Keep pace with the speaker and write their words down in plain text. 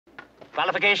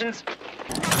Qualifications?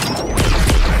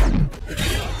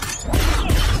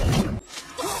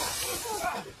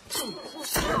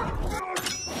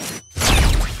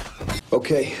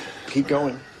 Okay, keep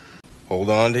going. Hold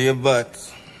on to your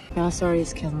butts.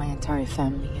 Belisarius killed my entire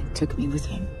family and took me with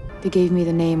him. They gave me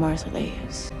the name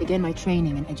Archelaus. Began my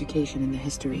training and education in the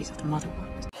histories of the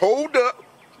Motherworld. Hold up.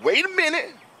 Wait a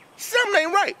minute. Something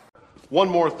ain't right. One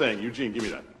more thing. Eugene, give me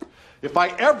that. If I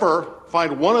ever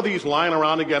find one of these lying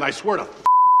around again, I swear to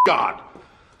God,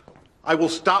 I will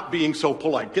stop being so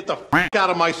polite. Get the out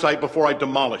of my sight before I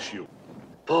demolish you.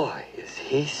 Boy, is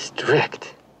he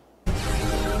strict.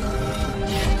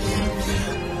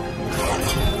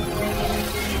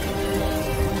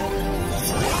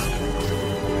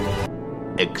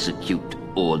 Execute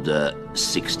Order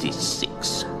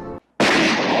 66.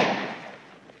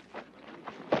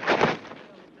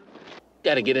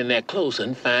 Gotta get in there closer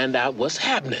and find out what's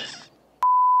happening.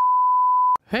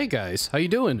 Hey guys, how you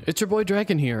doing? It's your boy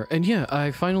Dragon here, and yeah,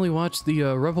 I finally watched the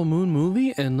Rebel Moon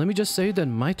movie, and let me just say that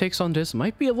my takes on this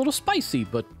might be a little spicy,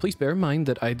 but please bear in mind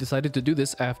that I decided to do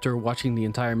this after watching the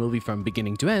entire movie from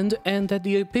beginning to end, and that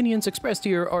the opinions expressed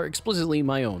here are explicitly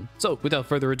my own. So, without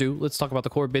further ado, let's talk about the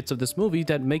core bits of this movie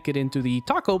that make it into the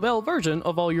Taco Bell version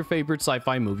of all your favorite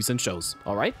sci-fi movies and shows,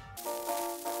 alright?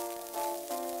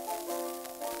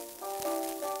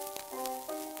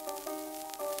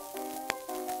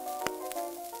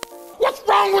 What's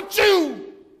wrong with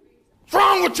you? What's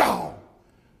wrong with y'all?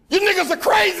 You niggas are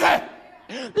crazy.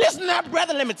 Listen up,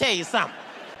 brother, let me tell you something.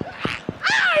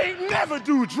 I ain't never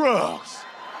do drugs.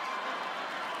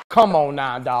 Come on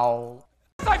now, dawg.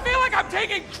 I feel like I'm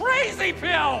taking crazy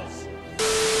pills!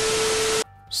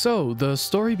 So, the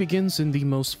story begins in the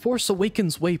most Force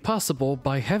Awakens way possible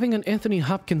by having an Anthony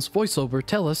Hopkins voiceover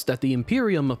tell us that the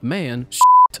Imperium of Man,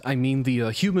 I mean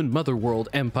the human Motherworld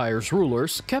Empire's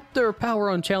rulers, kept their power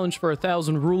unchallenged for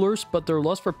 1,000 rulers, but their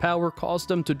lust for power caused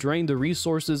them to drain the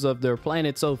resources of their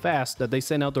planet so fast that they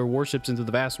sent out their warships into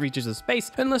the vast reaches of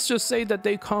space, and let's just say that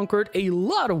they conquered a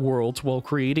lot of worlds while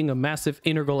creating a massive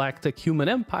intergalactic human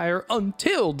empire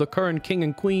until the current king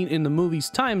and queen in the movie's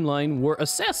timeline were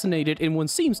assassinated in what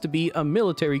seems to be a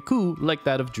military coup like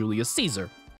that of Julius Caesar.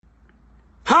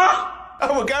 Huh?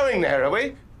 Oh, we're going there, are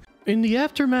we? In the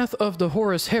aftermath of the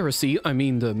Horus Heresy, I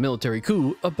mean the military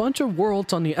coup, a bunch of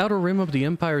worlds on the outer rim of the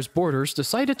Empire's borders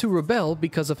decided to rebel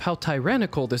because of how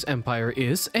tyrannical this empire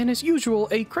is, and as usual,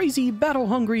 a crazy,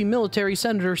 battle-hungry military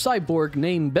senator cyborg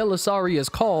named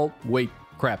Belisarius wait,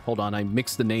 crap, hold on, I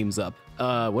mixed the names up.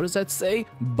 What does that say?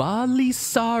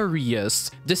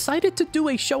 Belisarius decided to do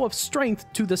a show of strength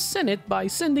to the Senate by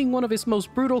sending one of his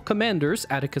most brutal commanders,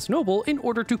 Atticus Noble, in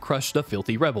order to crush the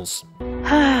filthy rebels.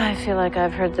 I feel like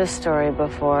I've heard this story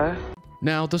before.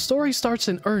 Now, the story starts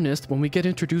in earnest when we get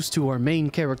introduced to our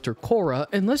main character, Cora,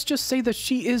 and let's just say that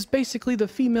she is basically the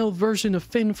female version of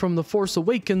Finn from The Force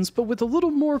Awakens, but with a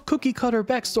little more cookie-cutter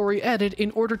backstory added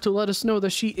in order to let us know that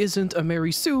she isn't a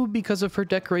Mary Sue because of her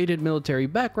decorated military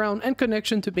background and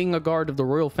connection to being a guard of the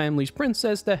royal family's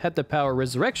princess that had the power of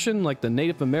resurrection like the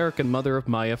Native American mother of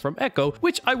Maya from Echo,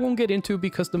 which I won't get into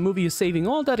because the movie is saving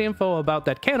all that info about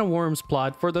that can of worms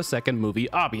plot for the second movie,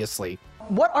 obviously.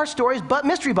 What are stories but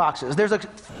mystery boxes? There's a...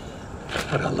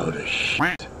 What a load of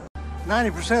shit.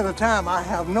 90% of the time, I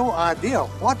have no idea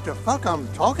what the fuck I'm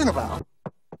talking about.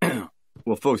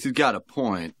 Well, folks, he's got a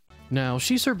point. Now,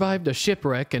 she survived a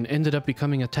shipwreck and ended up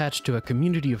becoming attached to a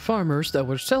community of farmers that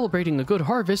were celebrating a good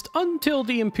harvest until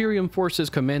the Imperium forces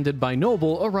commanded by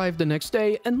Noble arrived the next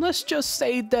day, and let's just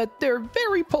say that they're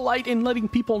very polite in letting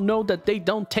people know that they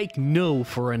don't take no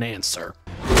for an answer.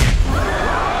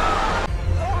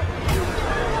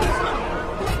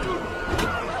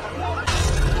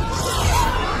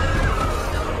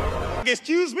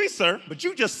 Excuse me, sir, but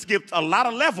you just skipped a lot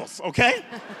of levels, okay?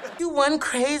 You one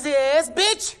crazy ass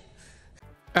bitch!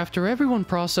 After everyone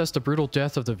processed the brutal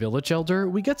death of the village elder,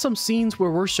 we get some scenes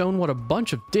where we're shown what a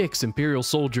bunch of dicks Imperial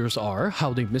soldiers are,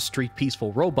 how they mistreat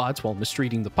peaceful robots while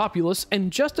mistreating the populace, and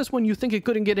just as when you think it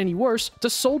couldn't get any worse, the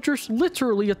soldiers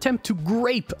literally attempt to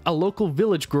grape a local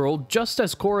village girl just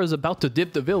as Cora is about to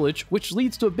dip the village, which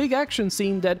leads to a big action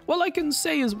scene that, while I can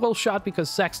say is well shot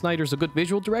because Zack Snyder's a good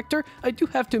visual director, I do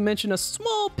have to mention a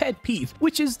small pet peeve,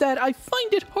 which is that I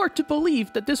find it hard to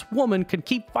believe that this woman can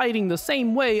keep fighting the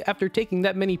same way after taking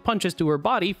that many punches to her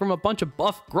body from a bunch of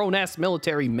buff, grown-ass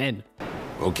military men.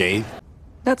 Okay.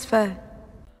 That's fair.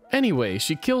 Anyway,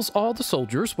 she kills all the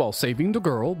soldiers while saving the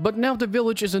girl, but now the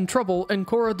village is in trouble and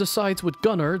Korra decides with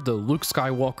Gunnar, the Luke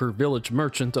Skywalker village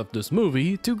merchant of this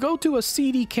movie, to go to a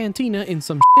seedy cantina in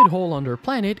some shithole on their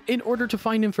planet in order to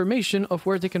find information of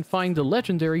where they can find the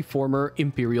legendary former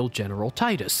Imperial General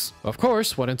Titus. Of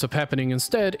course, what ends up happening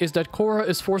instead is that Korra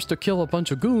is forced to kill a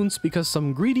bunch of goons because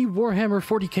some greedy Warhammer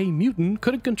 40k mutant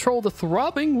couldn't control the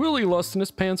throbbing willy lust in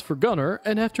his pants for Gunnar,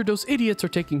 and after those idiots are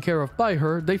taken care of by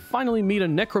her, they finally meet a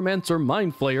necromancer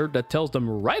mind flayer that tells them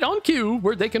right on cue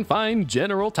where they can find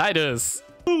General Titus.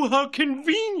 Oh, how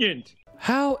convenient!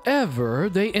 However,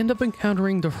 they end up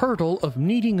encountering the hurdle of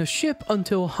needing a ship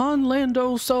until Han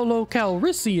Lando Solo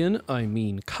Calrissian, I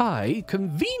mean Kai,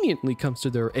 conveniently comes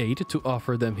to their aid to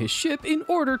offer them his ship in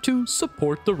order to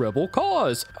support the rebel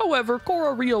cause. However,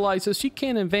 Korra realizes she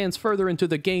can't advance further into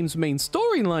the game's main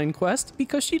storyline quest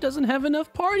because she doesn't have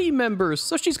enough party members,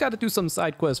 so she's got to do some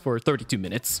side quests for 32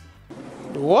 minutes.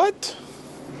 What?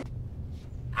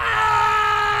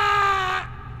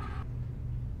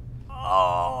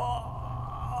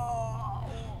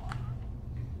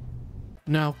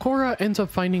 Now, Korra ends up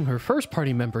finding her first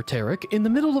party member, Tarek, in the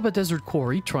middle of a desert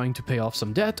quarry trying to pay off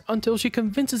some debt until she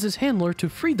convinces his handler to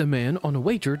free the man on a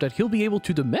wager that he'll be able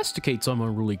to domesticate some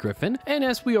unruly griffin, and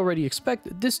as we already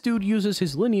expect, this dude uses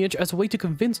his lineage as a way to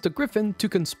convince the griffin to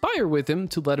conspire with him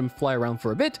to let him fly around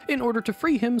for a bit in order to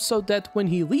free him so that when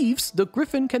he leaves, the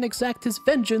griffin can exact his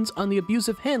vengeance on the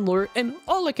abusive handler, and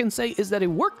all I can say is that it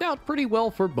worked out pretty well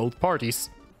for both parties.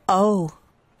 Oh,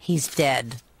 he's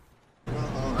dead.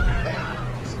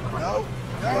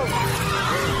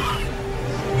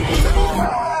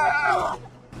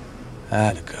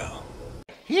 How'd go?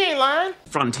 He ain't lying.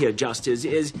 Frontier justice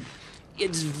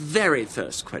it's very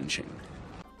thirst-quenching.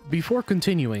 Before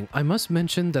continuing, I must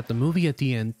mention that the movie at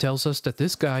the end tells us that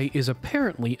this guy is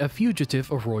apparently a fugitive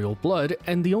of royal blood,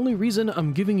 and the only reason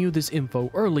I'm giving you this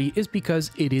info early is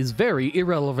because it is very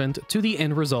irrelevant to the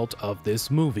end result of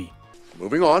this movie.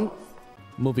 Moving on.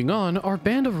 Moving on, our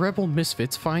band of rebel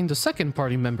misfits find the second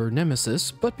party member,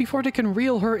 Nemesis, but before they can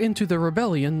reel her into the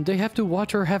rebellion, they have to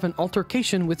watch her have an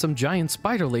altercation with some giant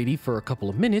spider lady for a couple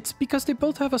of minutes because they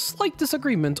both have a slight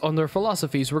disagreement on their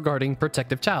philosophies regarding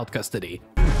protective child custody.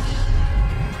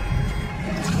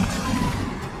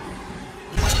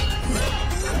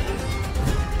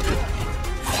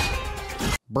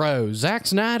 Bro, Zack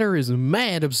Snyder is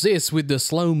mad obsessed with the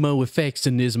slow-mo effects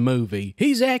in this movie.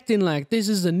 He's acting like this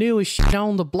is the newest shit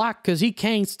on the block because he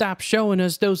can't stop showing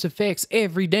us those effects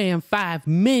every damn 5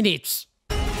 minutes.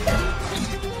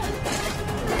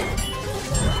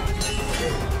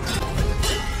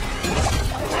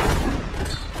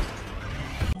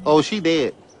 Oh, she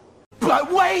dead. But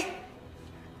wait!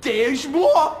 There's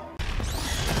more!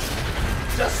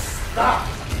 Just stop!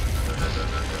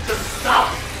 Just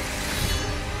stop!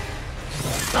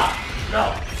 Stop!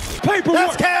 No! Paperwork!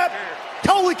 That's cap!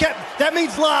 Totally cap! That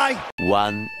means lie!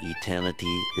 One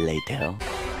eternity later.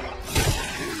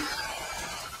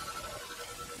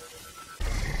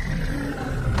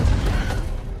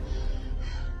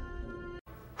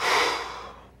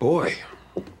 Boy,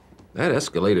 that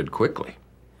escalated quickly.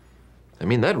 I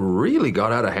mean, that really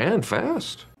got out of hand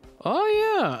fast. Oh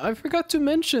yeah, I forgot to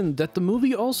mention that the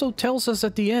movie also tells us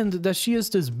at the end that she is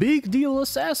this big deal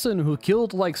assassin who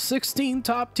killed like 16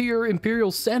 top tier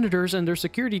Imperial senators and their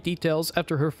security details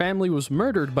after her family was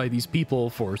murdered by these people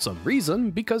for some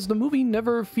reason, because the movie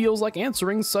never feels like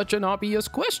answering such an obvious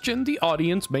question the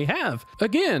audience may have.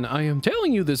 Again, I am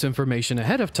telling you this information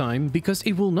ahead of time because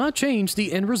it will not change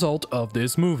the end result of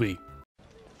this movie.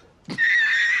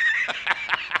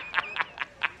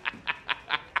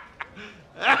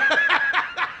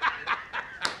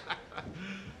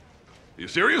 You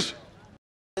serious?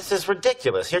 This is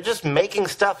ridiculous. You're just making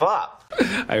stuff up.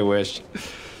 I wish.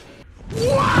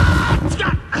 What?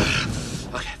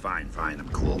 Okay, fine. I'm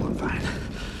cool. I'm fine.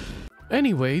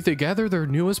 Anyway, they gather their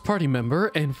newest party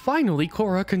member, and finally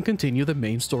Korra can continue the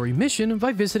main story mission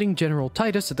by visiting General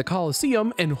Titus at the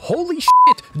Colosseum, and holy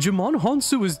shit, Jimon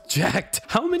Honsu is jacked!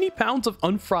 How many pounds of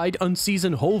unfried,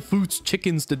 unseasoned Whole Foods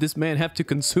chickens did this man have to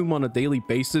consume on a daily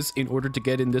basis in order to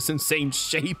get in this insane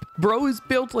shape? Bro is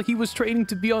built like he was training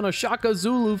to be on a Shaka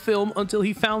Zulu film until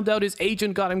he found out his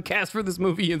agent got him cast for this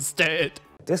movie instead.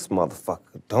 This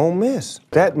motherfucker don't miss.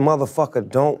 That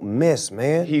motherfucker don't miss,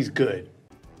 man. He's good.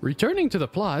 Returning to the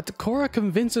plot, Korra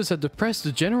convinces a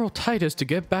depressed General Titus to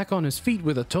get back on his feet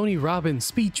with a Tony Robbins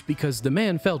speech because the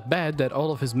man felt bad that all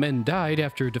of his men died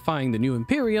after defying the new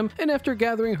Imperium, and after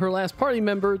gathering her last party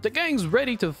member, the gang's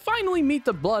ready to finally meet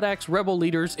the Blood Axe rebel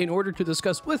leaders in order to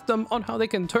discuss with them on how they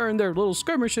can turn their little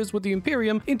skirmishes with the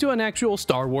Imperium into an actual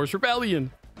Star Wars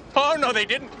rebellion. Oh, no, they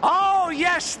didn't. Oh,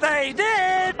 yes, they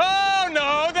did! Oh,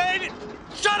 no, they didn't.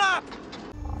 Shut up!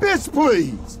 Bitch,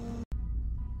 please!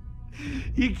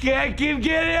 You can't keep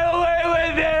getting away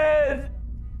with it!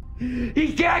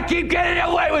 He can't keep getting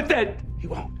away with it! He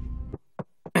won't.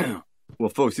 Well,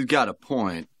 folks, he's got a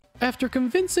point. After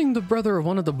convincing the brother of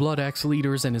one of the Blood Axe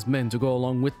leaders and his men to go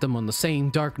along with them on the same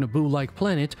dark Naboo-like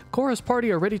planet, Korra's party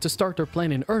are ready to start their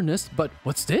plan in earnest, but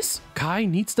what's this? Kai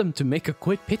needs them to make a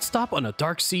quick pit stop on a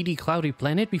dark, seedy, cloudy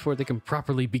planet before they can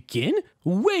properly begin?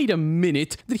 Wait a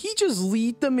minute, did he just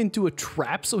lead them into a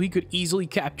trap so he could easily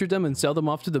capture them and sell them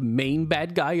off to the main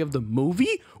bad guy of the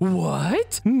movie?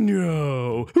 What?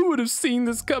 No, who would have seen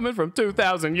this coming from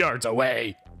 2,000 yards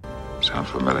away? Sound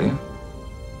familiar?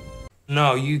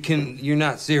 No, you're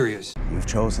not serious. You've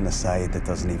chosen a side that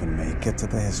doesn't even make it to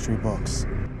the history books.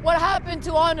 What happened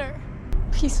to honor?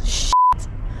 Piece of shit.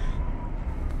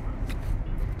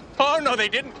 Oh, no, they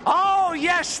didn't. Oh,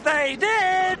 yes, they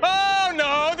did! Oh,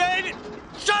 no, they didn't.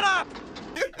 Shut up!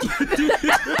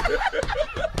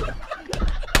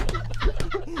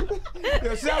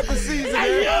 Yo, shout the season,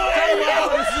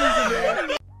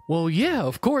 man. Well, yeah,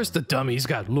 of course the dummies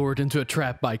got lured into a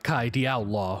trap by Kai the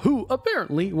Outlaw, who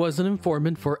apparently was an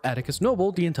informant for Atticus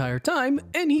Noble the entire time,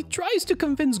 and he tries to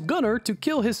convince Gunner to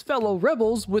kill his fellow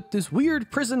rebels with this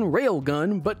weird prison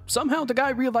railgun, but somehow the guy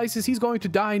realizes he's going to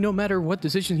die no matter what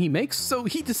decision he makes, so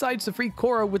he decides to free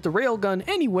Korra with the railgun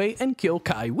anyway and kill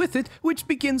Kai with it, which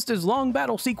begins this long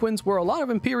battle sequence where a lot of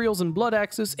Imperials and Blood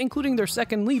Axes, including their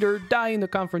second leader, die in the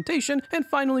confrontation, and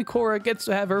finally Korra gets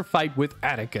to have her fight with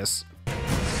Atticus.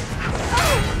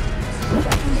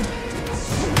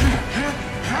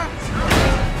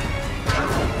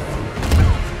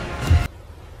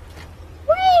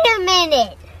 Wait a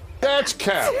minute! That's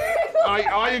cap.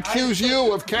 I accuse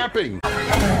you of capping.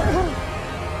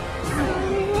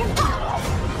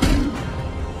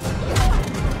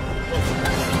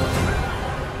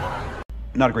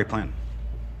 Not a great plan.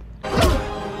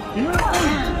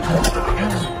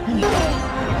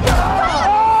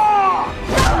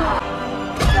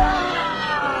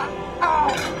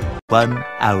 1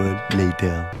 hour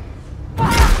later.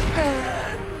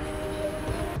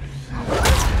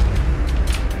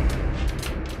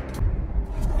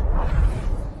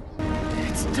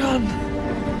 It's done.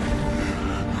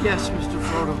 Yes, Mr.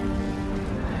 Frodo.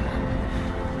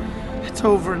 It's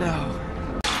over now.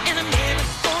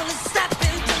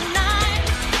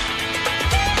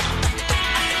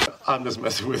 I'm just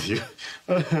messing with you.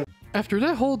 After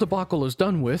that whole debacle is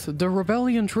done with, the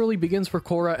rebellion truly begins for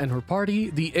Korra and her party.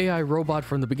 The AI robot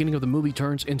from the beginning of the movie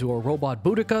turns into a robot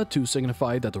Boudica to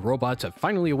signify that the robots have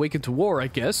finally awakened to war, I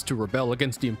guess, to rebel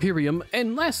against the Imperium.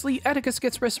 And lastly, Atticus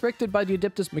gets resurrected by the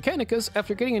Adeptus Mechanicus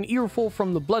after getting an earful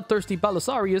from the bloodthirsty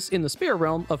Belisarius in the Spear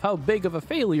Realm of how big of a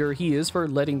failure he is for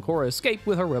letting Korra escape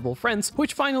with her rebel friends,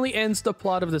 which finally ends the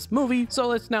plot of this movie. So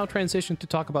let's now transition to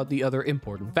talk about the other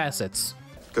important facets.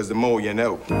 Because the more you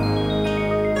know.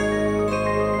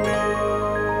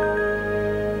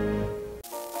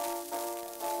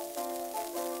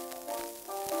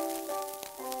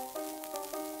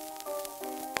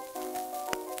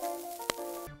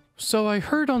 So I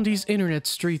heard on these internet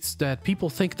streets that people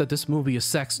think that this movie is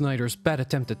Zack Snyder's bad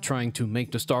attempt at trying to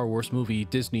make the Star Wars movie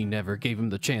Disney never gave him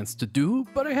the chance to do,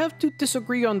 but I have to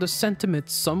disagree on the sentiment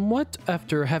somewhat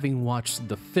after having watched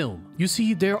the film. You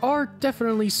see, there are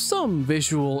definitely some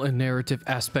visual and narrative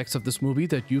aspects of this movie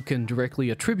that you can directly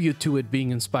attribute to it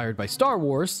being inspired by Star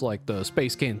Wars, like the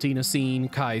space cantina scene,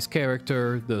 Kai's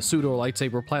character, the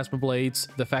pseudo-lightsaber plasma blades,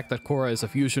 the fact that Korra is a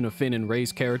fusion of Finn and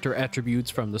Rey's character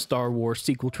attributes from the Star Wars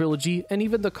sequel trilogy, and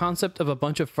even the concept of a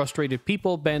bunch of frustrated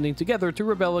people banding together to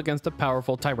rebel against a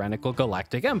powerful tyrannical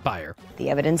galactic empire. The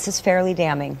evidence is fairly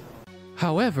damning.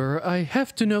 However, I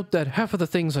have to note that half of the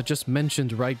things I just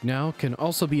mentioned right now can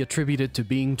also be attributed to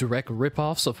being direct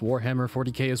ripoffs of Warhammer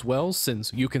 40k as well,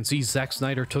 since you can see Zack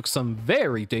Snyder took some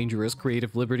very dangerous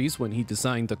creative liberties when he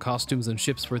designed the costumes and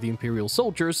ships for the Imperial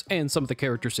soldiers and some of the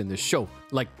characters in this show.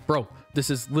 Like, bro, this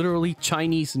is literally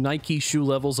Chinese Nike shoe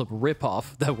levels of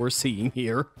ripoff that we're seeing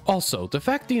here. Also, the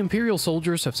fact the Imperial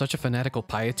soldiers have such a fanatical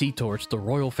piety towards the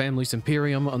royal family's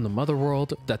Imperium on the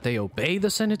Motherworld that they obey the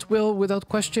Senate's will without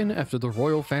question after the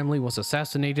royal family was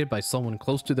assassinated by someone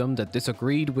close to them that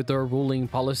disagreed with their ruling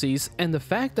policies, and the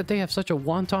fact that they have such a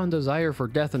wanton desire for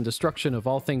death and destruction of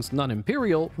all things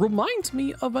non-imperial reminds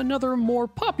me of another more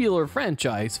popular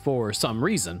franchise for some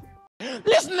reason.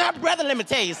 Listen up, brother, let me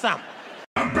tell you something.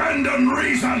 Abandon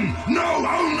reason, know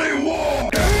only war!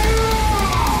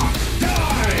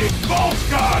 Die,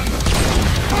 Volsgun!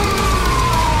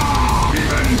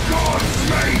 Even gods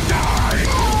may die!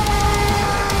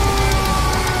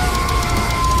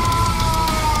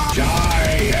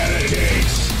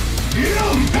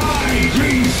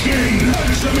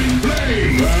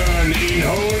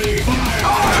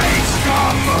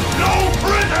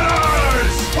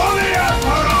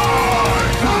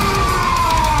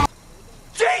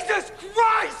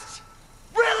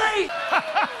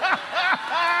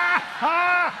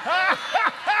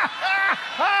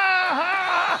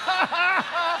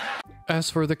 As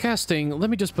for the casting, let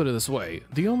me just put it this way.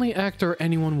 The only actor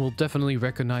anyone will definitely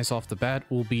recognize off the bat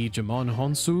will be Jamon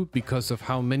Honsu because of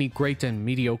how many great and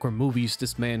mediocre movies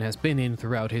this man has been in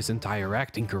throughout his entire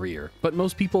acting career. But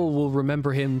most people will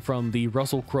remember him from the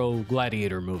Russell Crowe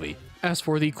Gladiator movie. As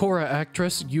for the Korra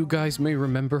actress, you guys may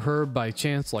remember her by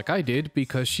chance like I did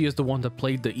because she is the one that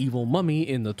played the evil mummy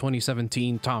in the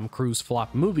 2017 Tom Cruise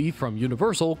flop movie from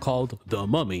Universal called The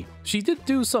Mummy. She did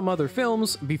do some other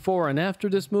films before and after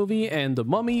this movie and The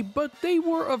Mummy, but they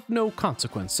were of no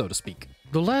consequence, so to speak.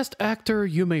 The last actor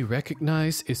you may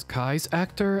recognize is Kai's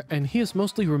actor, and he is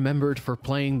mostly remembered for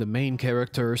playing the main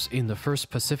characters in the first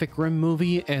Pacific Rim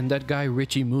movie and that Guy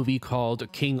Ritchie movie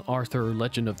called King Arthur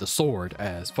Legend of the Sword,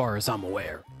 as far as I'm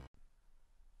aware.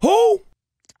 Who?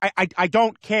 I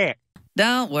don't care.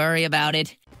 Don't worry about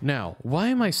it. Now, why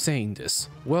am I saying this?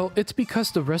 Well, it's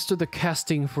because the rest of the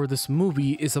casting for this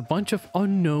movie is a bunch of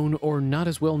unknown or not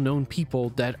as well known people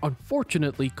that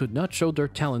unfortunately could not show their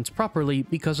talents properly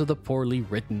because of the poorly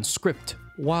written script.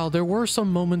 While there were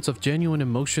some moments of genuine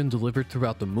emotion delivered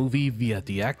throughout the movie via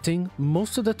the acting,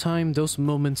 most of the time those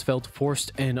moments felt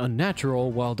forced and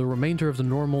unnatural, while the remainder of the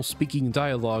normal speaking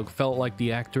dialogue felt like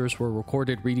the actors were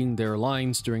recorded reading their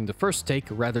lines during the first take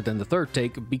rather than the third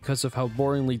take because of how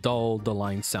boringly dull the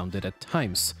lines sounded at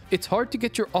times. It's hard to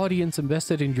get your audience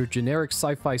invested in your generic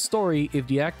sci-fi story if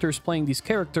the actors playing these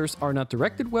characters are not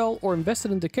directed well or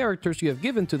invested in the characters you have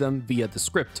given to them via the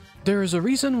script. There is a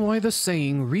reason why the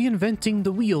saying, reinventing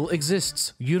the wheel,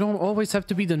 exists. You don't always have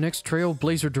to be the next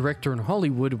trailblazer director in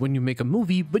Hollywood when you make a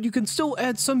movie, but you can still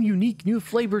add some unique new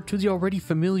flavor to the already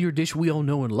familiar dish we all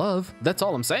know and love. That's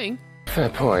all I'm saying. Fair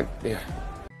point, yeah.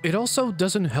 It also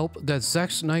doesn't help that Zack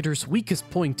Snyder's weakest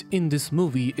point in this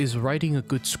movie is writing a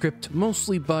good script,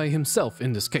 mostly by himself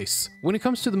in this case. When it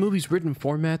comes to the movie's written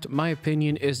format, my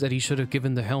opinion is that he should have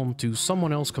given the helm to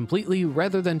someone else completely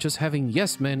rather than just having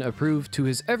yes men approve to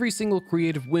his every single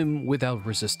creative whim without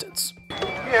resistance.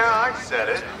 Yeah, I said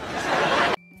it.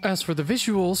 As for the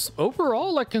visuals,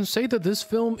 overall I can say that this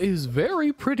film is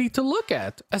very pretty to look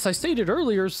at. As I stated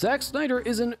earlier, Zack Snyder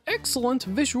is an excellent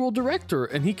visual director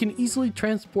and he can easily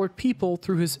transport people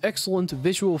through his excellent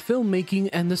visual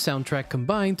filmmaking and the soundtrack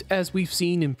combined, as we've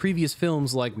seen in previous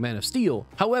films like Man of Steel.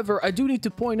 However, I do need to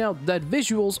point out that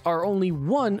visuals are only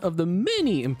one of the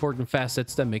many important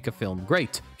facets that make a film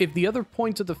great. If the other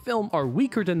points of the film are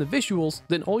weaker than the visuals,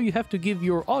 then all you have to give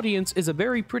your audience is a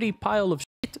very pretty pile of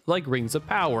shit like Rings of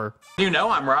Power. You know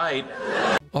I'm right.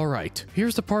 Alright,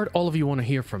 here's the part all of you want to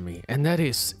hear from me, and that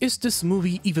is this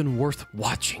movie even worth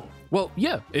watching? Well,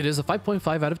 yeah, it is a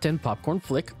 5.5 out of 10 popcorn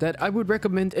flick that I would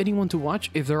recommend anyone to watch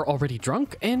if they're already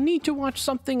drunk and need to watch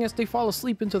something as they fall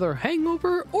asleep into their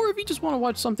hangover, or if you just want to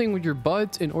watch something with your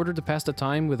buds in order to pass the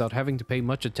time without having to pay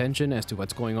much attention as to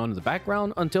what's going on in the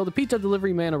background until the pizza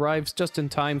delivery man arrives just in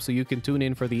time so you can tune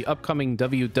in for the upcoming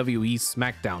WWE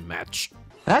SmackDown match.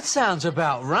 That sounds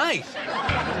about right.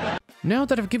 Now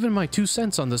that I've given my 2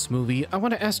 cents on this movie, I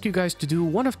want to ask you guys to do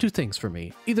one of 2 things for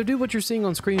me. Either do what you're seeing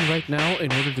on screen right now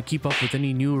in order to keep up with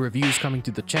any new reviews coming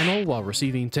to the channel while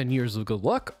receiving 10 years of good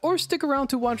luck, or stick around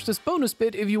to watch this bonus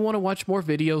bit if you want to watch more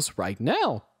videos right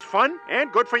now. Fun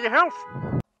and good for your health.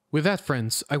 With that,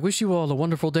 friends, I wish you all a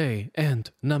wonderful day,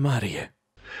 and Namarie.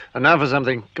 And now for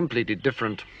something completely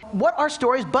different. What are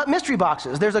stories but mystery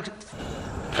boxes? There's a...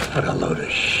 What a load of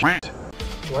shit.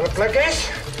 You wanna play games?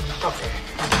 Okay.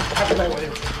 I'll play with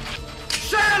you.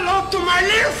 Say hello to my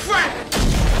little friend!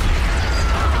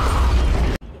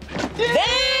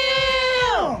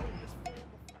 Damn!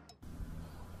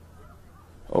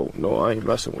 Oh, no, I ain't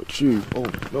messing with you. Oh,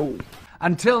 no.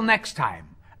 Until next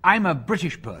time, I'm a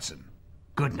British person.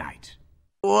 Good night.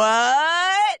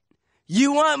 What?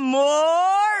 You want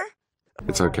more?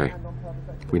 It's okay.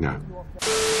 We know.